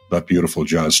playing that beautiful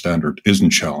jazz standard isn't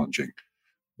challenging,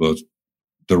 but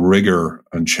the rigor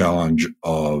and challenge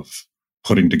of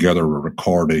putting together a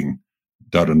recording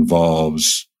that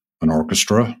involves an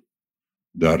orchestra,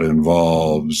 that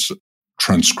involves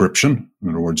transcription, in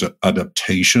other words,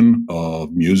 adaptation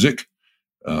of music.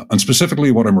 And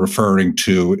specifically what I'm referring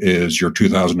to is your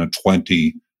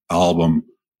 2020 album,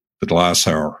 The Glass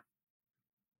Hour.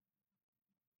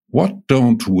 What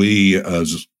don't we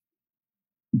as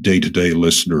day-to-day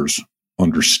listeners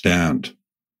understand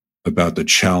about the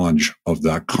challenge of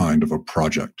that kind of a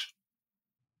project?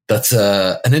 That's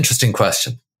an interesting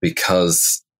question,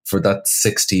 because for that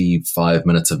 65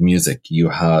 minutes of music, you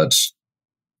had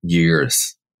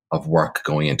years of work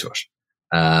going into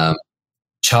it.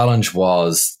 Challenge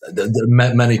was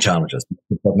many challenges,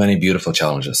 but many beautiful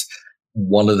challenges.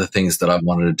 One of the things that I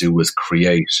wanted to do was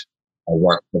create a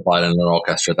work for violin and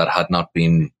orchestra that had not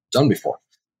been done before.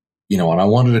 And I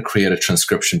wanted to create a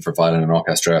transcription for violin and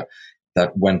orchestra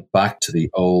that went back to the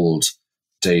old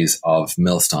days of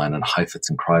Milstein and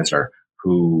Heifetz and Kreisler,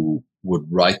 who would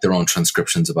write their own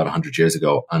transcriptions about 100 years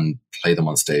ago and play them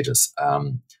on stages,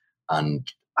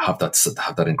 and have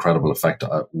that incredible effect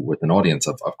with an audience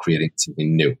of creating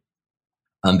something new.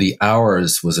 And The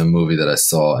Hours was a movie that I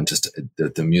saw, and just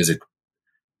the music,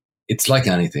 it's like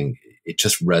anything, it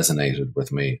just resonated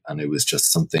with me. And it was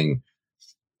just something,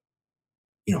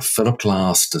 Philip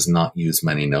Glass does not use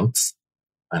many notes,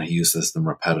 and he uses them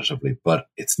repetitively, but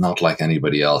it's not like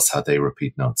anybody else how they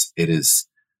repeat notes. There's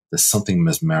something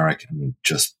mesmeric and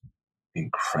just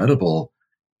incredible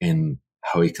in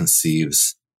how he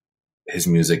conceives his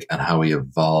music and how he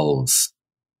evolves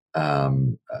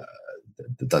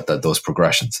those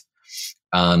progressions.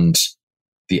 And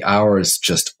The Hours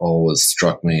just always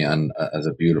struck me and as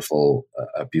a beautiful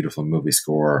movie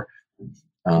score.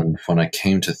 And when I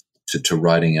came to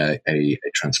writing a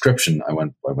transcription, I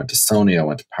went to Sony, I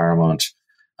went to Paramount,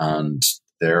 and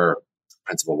their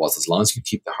principle was, as long as you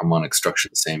keep the harmonic structure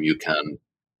the same, you can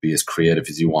be as creative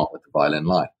as you want with the violin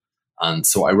line. And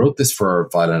so I wrote this for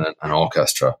violin and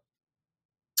orchestra.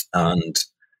 And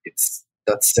it's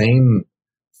that same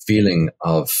feeling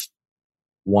of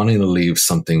wanting to leave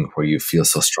something where you feel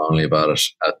so strongly about it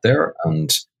out there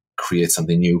and create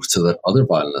something new so that other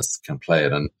violinists can play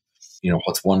it. And,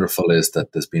 what's wonderful is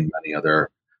that there's been many other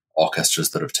orchestras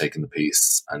that have taken the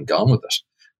piece and gone with it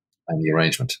and the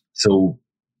arrangement. So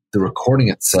the recording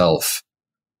itself,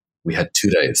 we had 2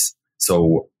 days.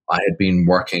 So I'd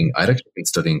actually been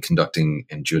studying conducting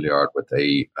in Juilliard with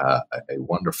a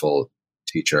wonderful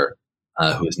teacher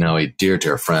who is now a dear,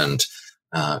 dear friend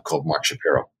called Mark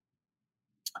Shapiro.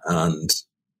 And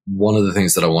one of the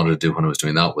things that I wanted to do when I was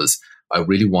doing that was I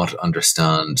really wanted to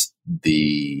understand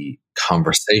the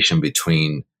conversation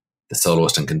between the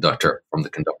soloist and conductor from the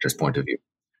conductor's point of view.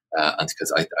 And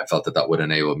because I felt that would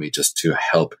enable me just to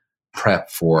help prep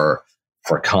for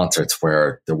concerts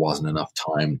where there wasn't enough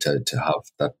time to have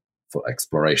that full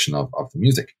exploration of the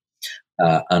music.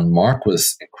 And Mark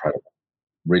was incredible.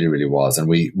 really, really was. And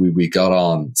we got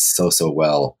on so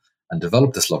well and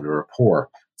developed this lovely rapport.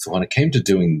 So when it came to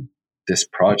doing this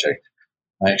project,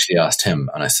 I actually asked him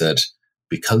and I said,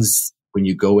 because when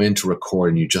you go in to record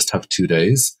and you just have 2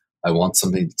 days, I want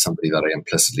somebody that I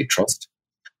implicitly trust.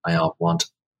 I want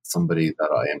somebody that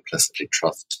I implicitly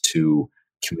trust to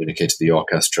communicate to the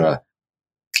orchestra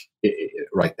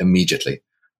right immediately.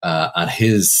 And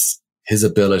his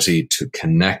ability to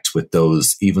connect with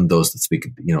those, even those that speak,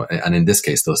 and in this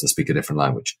case, those that speak a different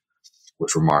language,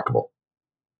 was remarkable.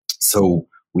 So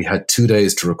we had 2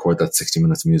 days to record that 60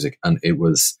 minutes of music, and it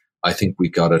was, I think we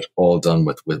got it all done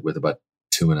with about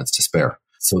 2 minutes to spare.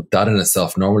 So that in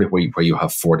itself, normally where you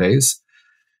have 4 days,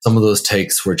 some of those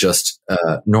takes were just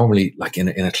normally, like in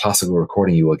a classical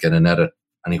recording, you will get an edit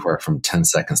anywhere from 10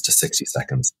 seconds to 60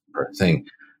 seconds per thing.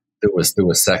 There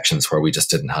was sections where we just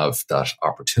didn't have that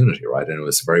opportunity, right? And it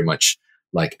was very much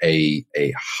like a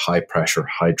high pressure,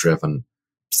 high driven,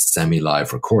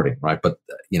 semi-live recording, right? But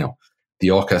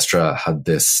the orchestra had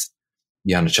this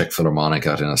Janáček Philharmonic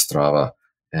out in Ostrava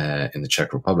in the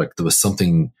Czech Republic. There was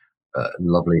something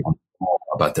lovely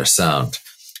about their sound,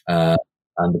 and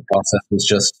the process was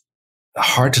just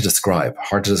hard to describe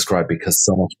because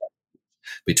so much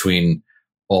between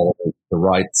all the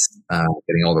rights,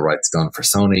 getting all the rights done for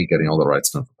Sony, getting all the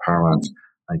rights done for Paramount,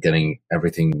 and getting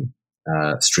everything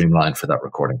streamlined for that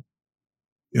recording.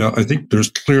 Yeah, I think there's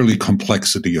clearly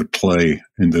complexity at play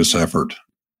in this effort.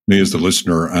 Me as the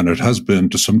listener, and it has been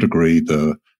to some degree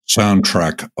the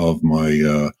soundtrack of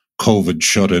my COVID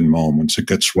shut-in moments. It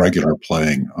gets regular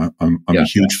playing. I'm a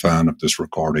huge fan of this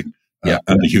recording, and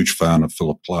a huge fan of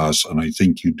Philip Glass, and I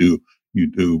think you do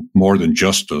more than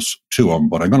justice to him.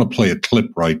 But I'm going to play a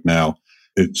clip right now.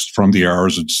 It's from the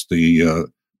Ars. It's the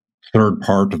third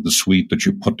part of the suite that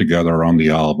you put together on the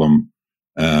album.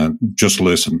 And just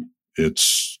listen.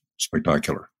 It's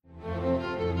spectacular.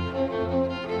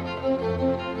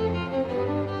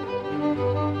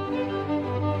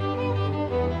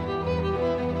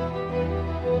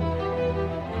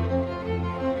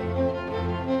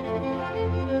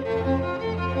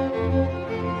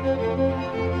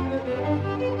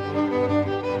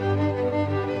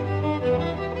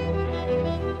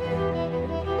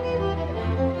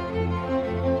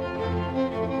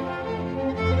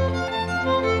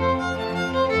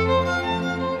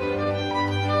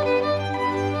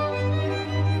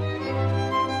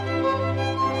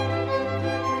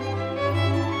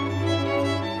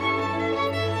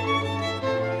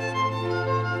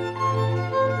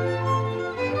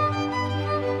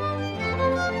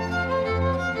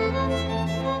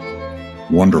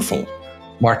 Wonderful.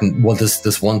 Martin, well,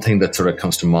 there's one thing that sort of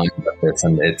comes to mind about this,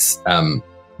 and it's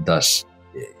that,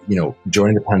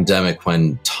 during the pandemic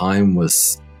when time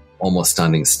was almost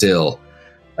standing still,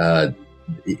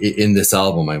 in this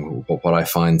album, what I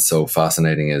find so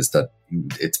fascinating is that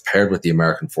it's paired with the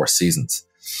American Four Seasons,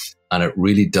 and it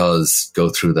really does go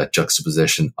through that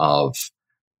juxtaposition of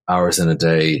hours in a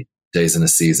day, days in a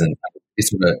season.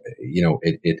 It's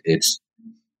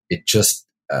it just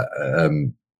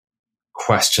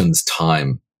questions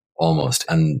time almost,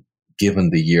 and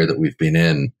given the year that we've been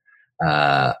in,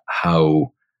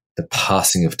 how the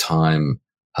passing of time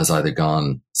has either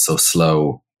gone so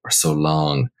slow or so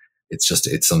long. It's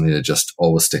something that just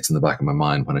always sticks in the back of my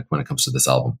mind when it comes to this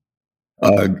album.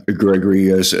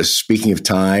 Gregory, speaking of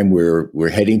time, we're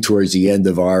heading towards the end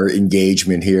of our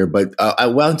engagement here, but I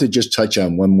wanted to just touch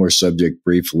on one more subject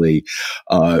briefly.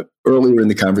 Earlier in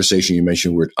the conversation, you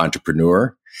mentioned the word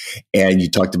entrepreneur, and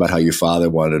you talked about how your father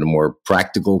wanted a more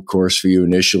practical course for you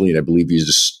initially, and I believe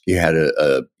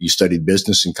you studied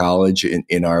business in college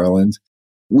in Ireland.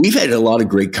 We've had a lot of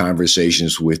great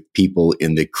conversations with people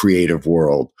in the creative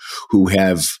world who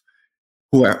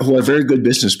are very good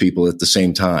business people at the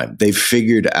same time. They've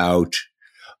figured out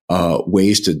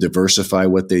ways to diversify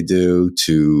what they do,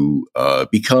 to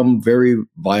become very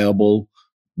viable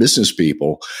business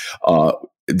people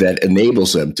that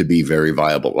enables them to be very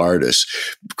viable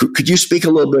artists. Could you speak a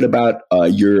little bit about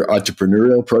your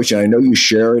entrepreneurial approach? And I know you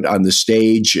share it on the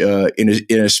stage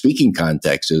in a speaking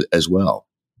context as well.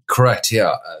 Correct,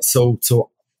 yeah. So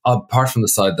apart from the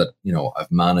side that,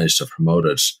 I've managed, I've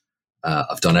promoted,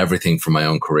 I've done everything for my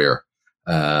own career.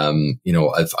 I've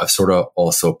sort of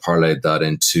also parlayed that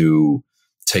into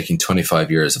taking 25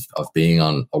 years of being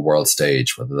on a world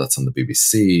stage, whether that's on the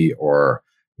BBC or,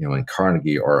 in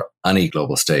Carnegie or any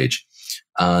global stage,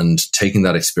 and taking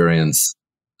that experience,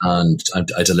 and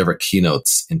I deliver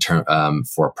keynotes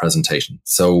for a presentation.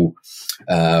 So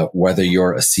whether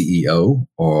you're a CEO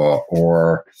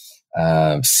or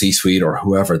C-suite or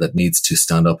whoever that needs to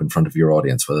stand up in front of your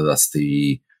audience, whether that's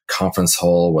the conference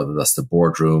hall, whether that's the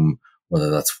boardroom, whether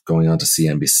that's going on to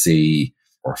CNBC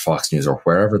or Fox News or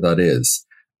wherever that is,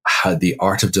 how the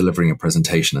art of delivering a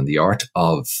presentation and the art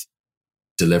of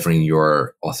delivering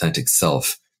your authentic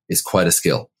self is quite a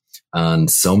skill. And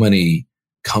so many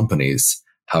companies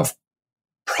have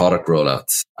product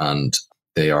rollouts, and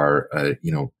they are,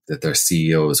 that their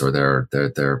CEOs or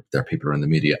their people are in the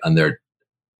media, and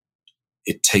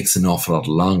it takes an awful lot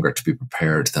longer to be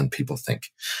prepared than people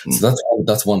think. So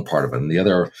that's one part of it. And the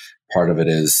other part of it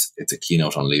is it's a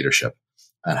keynote on leadership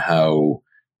and how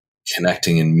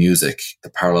connecting in music, the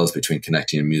parallels between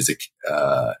connecting in music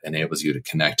enables you to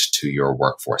connect to your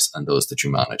workforce and those that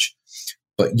you manage.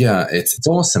 But yeah, it's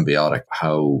almost symbiotic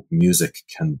how music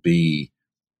can be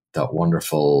that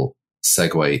wonderful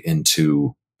segue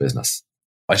into business.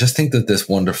 I just think that this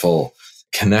wonderful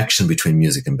connection between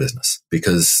music and business,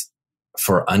 because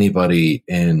for anybody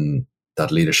in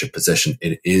that leadership position,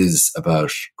 it is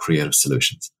about creative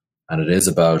solutions. And it is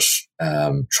about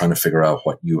trying to figure out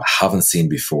what you haven't seen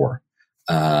before.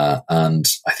 And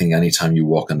I think anytime you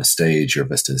walk on a stage, your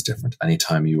vista is different.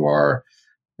 Anytime you are,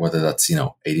 whether that's,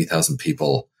 80,000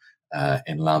 people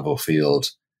in Lambeau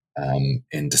Field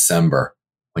in December,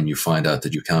 when you find out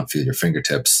that you can't feel your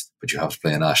fingertips, but you have to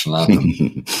play a national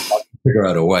anthem, figure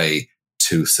out a way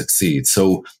to succeed.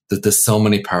 So there's so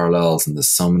many parallels and there's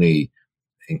so many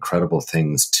incredible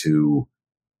things to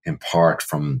impart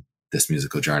from this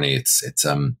musical journey. It's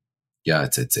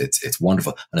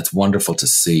wonderful, and it's wonderful to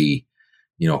see,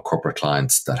 corporate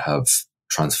clients that have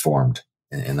transformed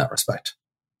in that respect.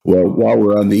 Well, while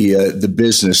we're on the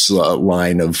business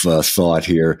line of thought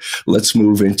here, let's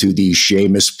move into the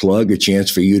shameless plug, a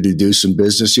chance for you to do some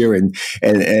business here and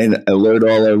alert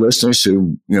all our listeners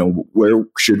to, where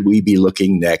should we be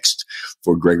looking next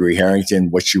for Gregory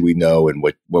Harrington? What should we know, and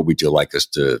what would you like us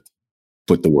to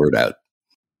put the word out?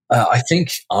 I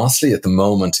think, honestly, at the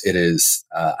moment, it is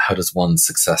how does one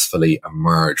successfully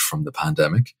emerge from the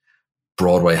pandemic?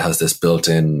 Broadway has this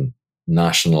built-in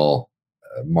national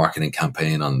marketing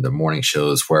campaign on the morning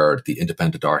shows where the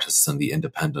independent artists and the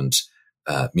independent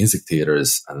music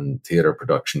theaters and theater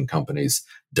production companies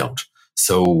don't.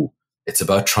 So it's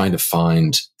about trying to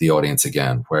find the audience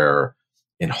again, where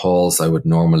in halls I would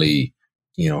normally,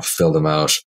 fill them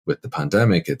out. With the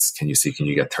pandemic, it's can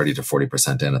you get 30 to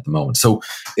 40% in at the moment. So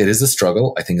it is a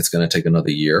struggle. I think it's going to take another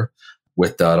year.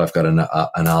 With that, I've got an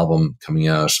album coming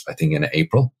out, I think in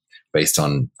April, based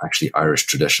on actually Irish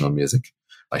traditional music.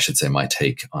 I should say my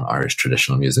take on Irish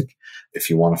traditional music. If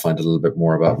you want to find a little bit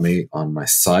more about me on my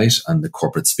site and the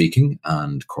corporate speaking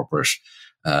and corporate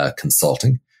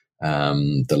consulting,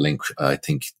 the link, I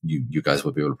think you guys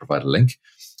will be able to provide a link.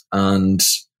 And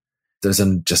there's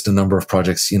just a number of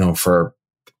projects, for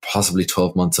possibly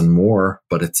 12 months and more,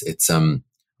 but it's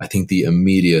I think the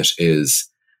immediate is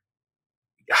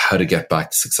how to get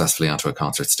back successfully onto a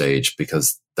concert stage,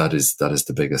 because that is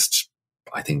the biggest,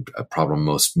 I think, a problem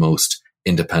most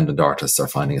independent artists are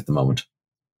finding at the moment.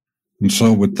 And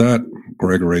so with that,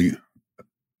 Gregory,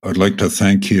 I'd like to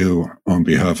thank you on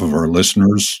behalf of our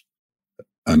listeners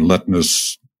and letting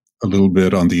us a little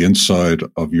bit on the inside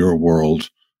of your world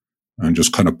and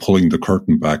just kind of pulling the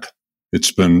curtain back.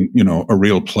 It's been, a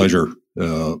real pleasure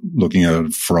looking at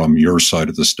it from your side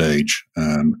of the stage.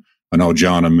 And I know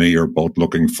John and me are both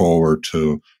looking forward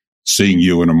to seeing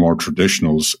you in a more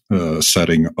traditional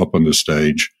setting up on the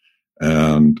stage.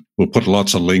 And we'll put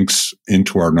lots of links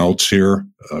into our notes here.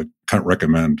 Can't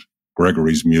recommend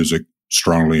Gregory's music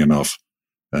strongly enough.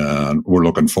 And we're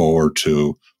looking forward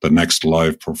to the next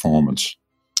live performance.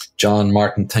 John,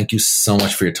 Martin, thank you so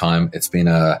much for your time. It's been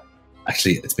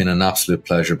an absolute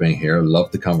pleasure being here.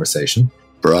 Love the conversation.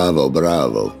 Bravo,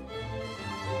 bravo.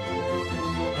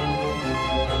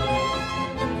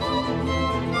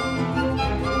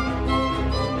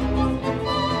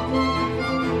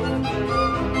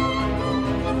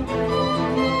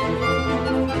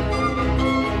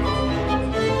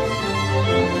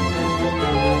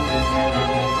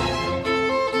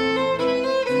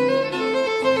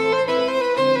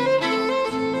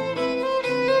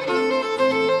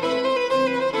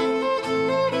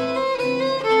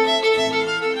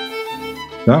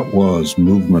 That was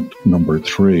movement number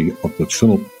 3 of the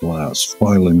Philip Glass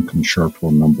Violin Concerto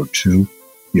number 2,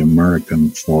 The American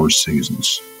Four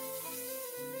Seasons.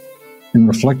 In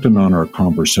reflecting on our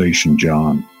conversation,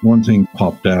 John, one thing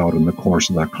popped out in the course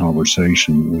of that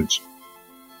conversation was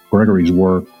Gregory's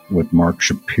work with Mark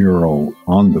Shapiro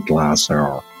on the Glass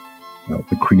Hour,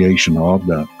 the creation of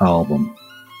that album.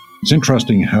 It's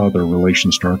interesting how their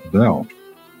relation started out.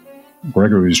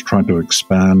 Gregory is trying to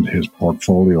expand his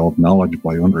portfolio of knowledge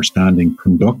by understanding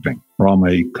conducting from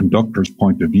a conductor's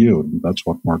point of view. And that's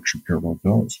what Mark Shapiro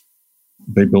does.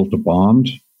 They built a bond.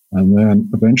 And then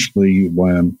eventually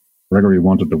when Gregory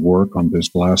wanted to work on this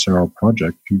Glass Arrow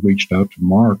project, he reached out to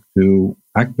Mark to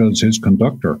act as his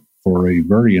conductor for a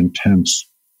very intense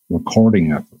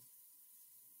recording effort.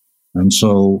 And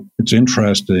so it's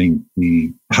interesting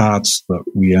the paths that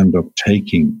we end up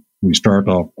taking. We start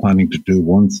off planning to do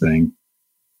one thing,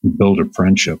 you build a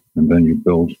friendship, and then you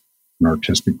build an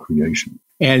artistic creation.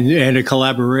 And a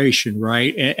collaboration,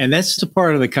 right? And that's the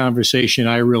part of the conversation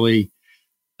I really,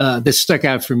 that stuck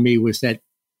out for me was that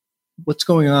what's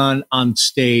going on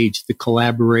stage, the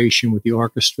collaboration with the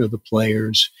orchestra, the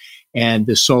players, and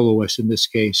the soloist, in this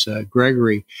case,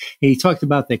 Gregory. And he talked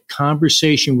about that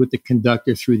conversation with the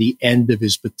conductor through the end of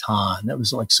his baton. That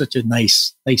was like such a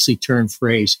nicely turned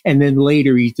phrase. And then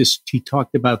later he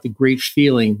talked about the great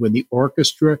feeling when the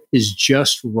orchestra is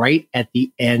just right at the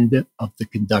end of the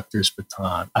conductor's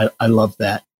baton. I love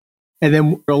that. And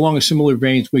then along a similar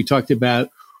veins, we talked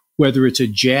about whether it's a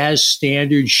jazz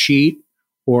standard sheet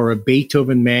or a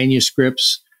Beethoven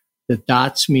manuscripts, the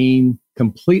dots mean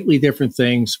completely different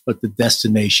things, but the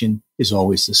destination is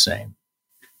always the same.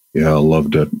 Yeah, I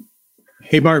loved it.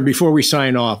 Hey, Martin, before we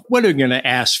sign off, what are we going to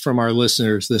ask from our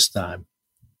listeners this time?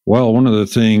 Well, one of the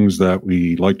things that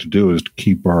we like to do is to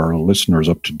keep our listeners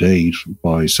up to date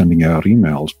by sending out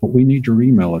emails, but we need your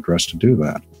email address to do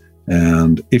that.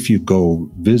 And if you go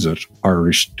visit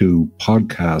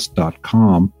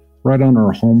irishstewpodcast.com, right on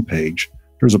our homepage,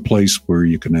 there's a place where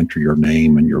you can enter your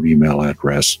name and your email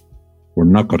address. We're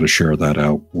not going to share that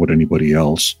out with anybody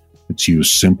else. It's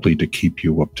used simply to keep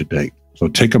you up to date. So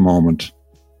take a moment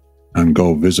and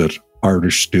go visit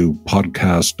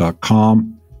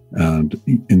irishstewpodcast.com. And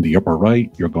in the upper right,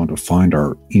 you're going to find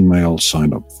our email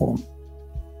sign-up form.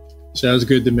 Sounds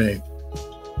good to me.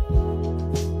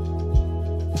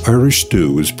 Irish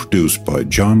Stew is produced by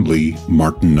John Lee,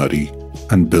 Martin Nutty,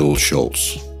 and Bill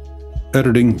Schultz.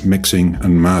 Editing, mixing,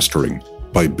 and mastering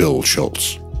by Bill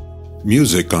Schultz.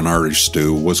 Music on Irish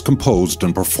Stew was composed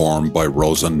and performed by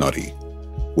Rosa Nutty,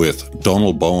 with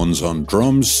Donald Bowens on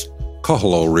drums,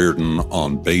 Cathal O'Riordan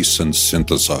on bass and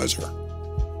synthesizer.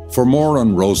 For more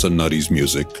on Rosa Nutty's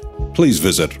music, please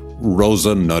visit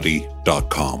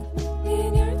rosanutty.com.